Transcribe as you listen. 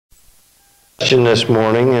question this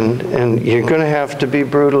morning, and you're going to have to be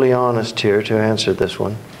brutally honest here to answer this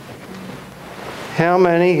one. How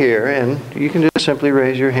many here, and you can just simply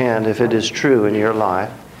raise your hand if it is true in your life,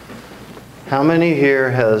 how many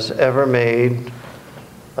here has ever made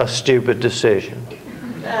a stupid decision?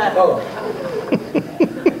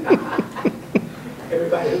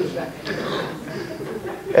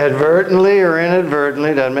 Advertently or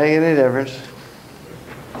inadvertently, doesn't make any difference.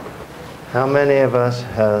 How many of us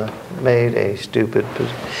have made a stupid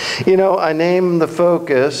decision? You know, I named the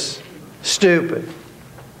focus stupid.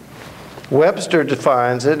 Webster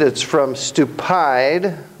defines it. It's from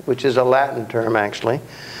stupide, which is a Latin term actually.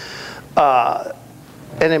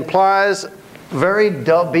 It implies very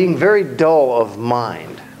dull, being very dull of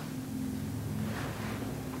mind.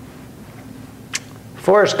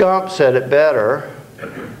 Forrest Gump said it better.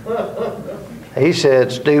 He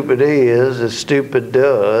said, stupid is as stupid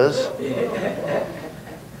does.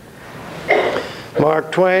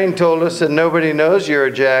 Mark Twain told us that nobody knows you're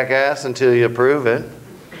a jackass until you prove it.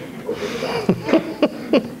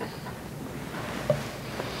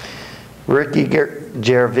 Ricky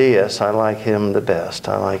Gervais, I like him the best.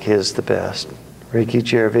 I like his the best. Ricky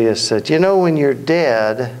Gervais said, you know, when you're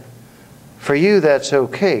dead, for you that's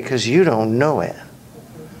okay because you don't know it.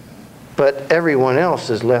 But everyone else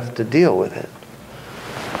is left to deal with it.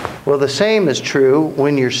 Well, the same is true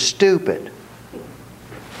when you're stupid.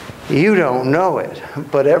 You don't know it,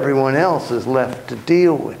 but everyone else is left to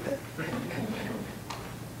deal with it.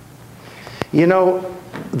 You know,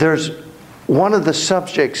 there's one of the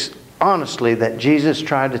subjects, honestly, that Jesus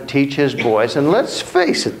tried to teach his boys, and let's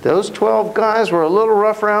face it, those 12 guys were a little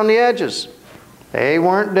rough around the edges. They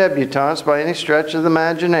weren't debutantes by any stretch of the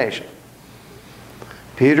imagination.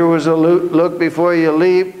 Peter was a look before you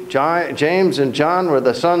leap. James and John were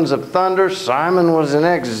the sons of thunder. Simon was an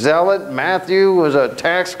ex-zealot. Matthew was a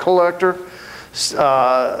tax collector.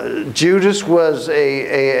 Judas was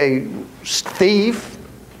a thief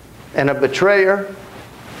and a betrayer.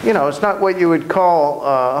 You know, it's not what you would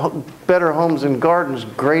call Better Homes and Gardens'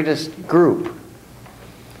 greatest group.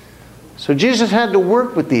 So Jesus had to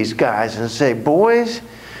work with these guys and say, boys,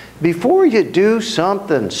 before you do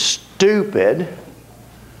something stupid,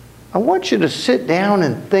 I want you to sit down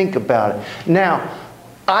and think about it. Now,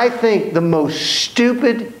 I think the most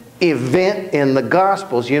stupid event in the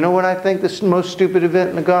Gospels, you know what I think the most stupid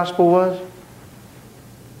event in the Gospel was?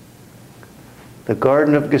 The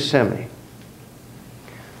Garden of Gethsemane.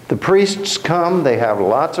 The priests come, they have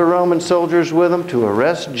lots of Roman soldiers with them to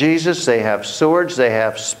arrest Jesus. They have swords, they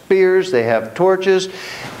have spears, they have torches.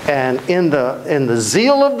 And in the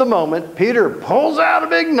zeal of the moment, Peter pulls out a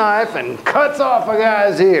big knife and cuts off a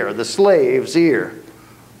guy's ear, the slave's ear,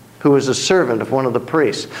 who was a servant of one of the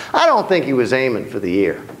priests. I don't think he was aiming for the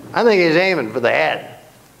ear. I think he was aiming for the head.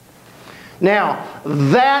 Now,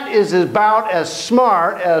 that is about as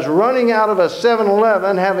smart as running out of a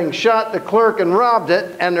 7-Eleven, having shot the clerk and robbed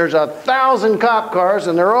it, and there's 1,000 cop cars,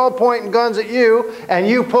 and they're all pointing guns at you, and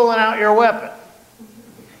you pulling out your weapon.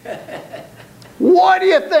 What do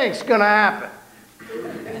you think's going to happen?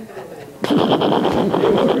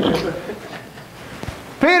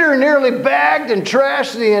 Peter nearly bagged and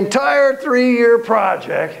trashed the entire 3-year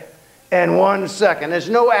project in 1 second. It's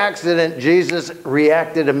no accident Jesus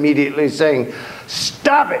reacted immediately saying,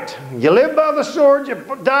 stop it. You live by the sword, you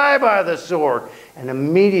die by the sword. And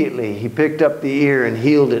immediately he picked up the ear and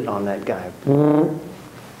healed it on that guy.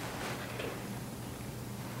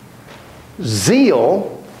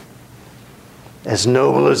 Zeal, as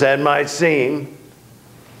noble as that might seem,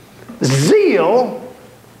 zeal,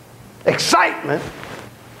 excitement,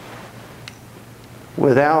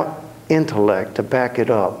 without intellect to back it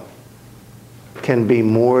up, can be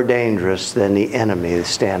more dangerous than the enemy that's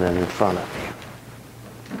standing in front of you.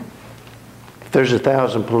 If there's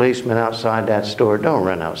 1,000 policemen outside that store, don't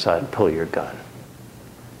run outside and pull your gun.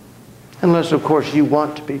 Unless, of course, you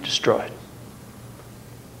want to be destroyed.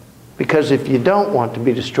 Because if you don't want to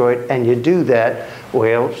be destroyed and you do that,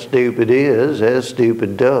 well, stupid is as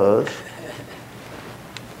stupid does.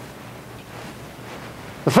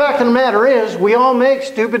 The fact of the matter is, we all make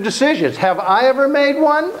stupid decisions. Have I ever made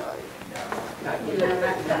one?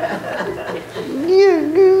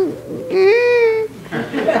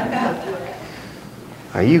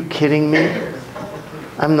 Are you kidding me?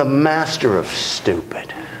 I'm the master of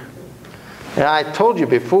stupid. And I told you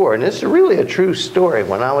before, and this is really a true story.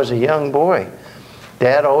 When I was a young boy,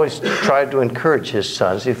 Dad always tried to encourage his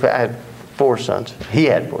sons. I had 4 sons. He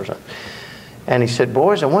had 4 sons. And he said,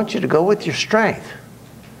 boys, I want you to go with your strength.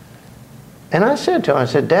 And I said to him, I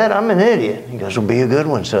said, Dad, I'm an idiot. He goes, well, be a good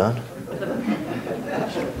one, son.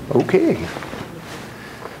 Okay.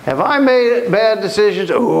 Have I made bad decisions?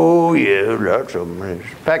 Oh, yeah, lots of them. In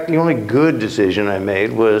fact, the only good decision I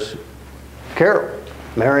made was Carol,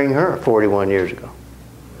 marrying her 41 years ago.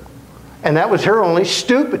 And that was her only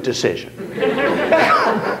stupid decision.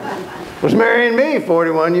 Was marrying me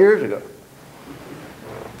 41 years ago.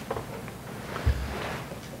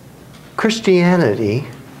 Christianity,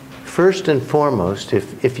 first and foremost,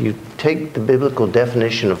 if you take the biblical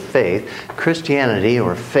definition of faith, Christianity,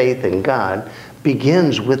 or faith in God,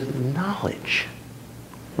 begins with knowledge,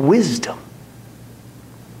 wisdom.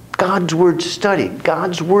 God's Word studied,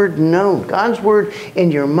 God's Word known, God's Word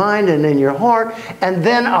in your mind and in your heart, and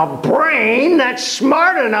then a brain that's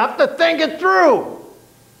smart enough to think it through.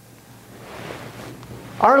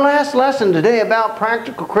 Our last lesson today about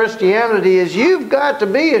practical Christianity is you've got to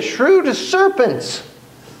be as shrewd as serpents,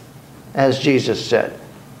 as Jesus said,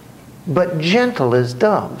 but gentle as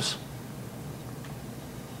doves.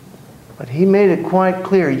 But He made it quite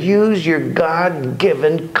clear, use your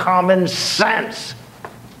God-given common sense.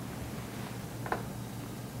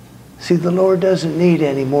 See, the Lord doesn't need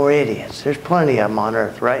any more idiots. There's plenty of them on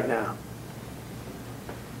earth right now.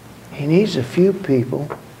 He needs a few people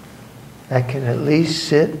that can at least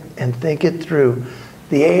sit and think it through.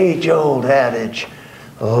 The age-old adage,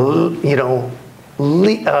 look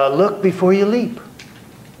before you leap.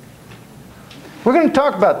 We're going to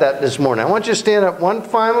talk about that this morning. I want you to stand up one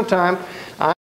final time.